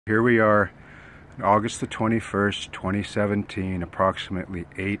Here we are, August the 21st, 2017, approximately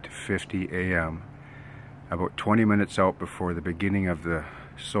 8:50 a.m., about 20 minutes out before the beginning of the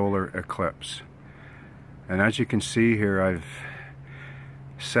solar eclipse. And as you can see here, I've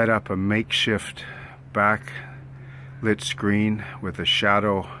set up a makeshift backlit screen with a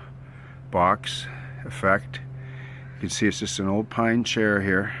shadow box effect. You can see it's just an old pine chair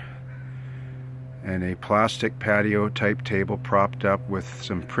here and a plastic patio type table propped up with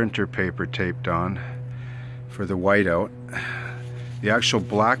some printer paper taped on for the whiteout. The actual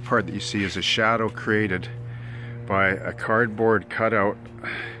black part that you see is a shadow created by a cardboard cutout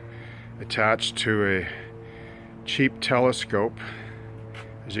attached to a cheap telescope,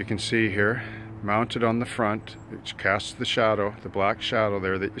 as you can see here, mounted on the front. It casts the shadow, the black shadow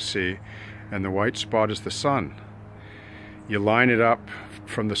there that you see, and the white spot is the sun. You line it up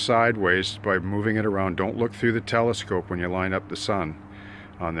from the sideways by moving it around. Don't look through the telescope when you line up the sun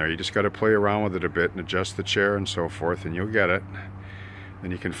on there. You just got to play around with it a bit and adjust the chair and so forth, and you'll get it.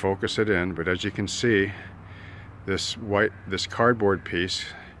 Then you can focus it in. But as you can see, this cardboard piece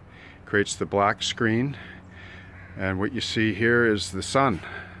creates the black screen, and what you see here is the sun.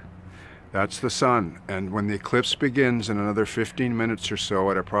 That's the sun. And when the eclipse begins in another 15 minutes or so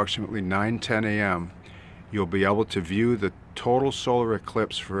at approximately 9:10 a.m., you'll be able to view the total solar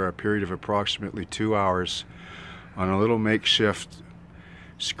eclipse for a period of approximately 2 hours on a little makeshift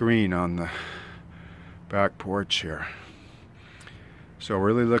screen on the back porch here. So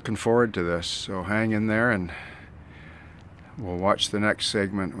really looking forward to this. So hang in there and we'll watch the next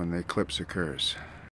segment when the eclipse occurs.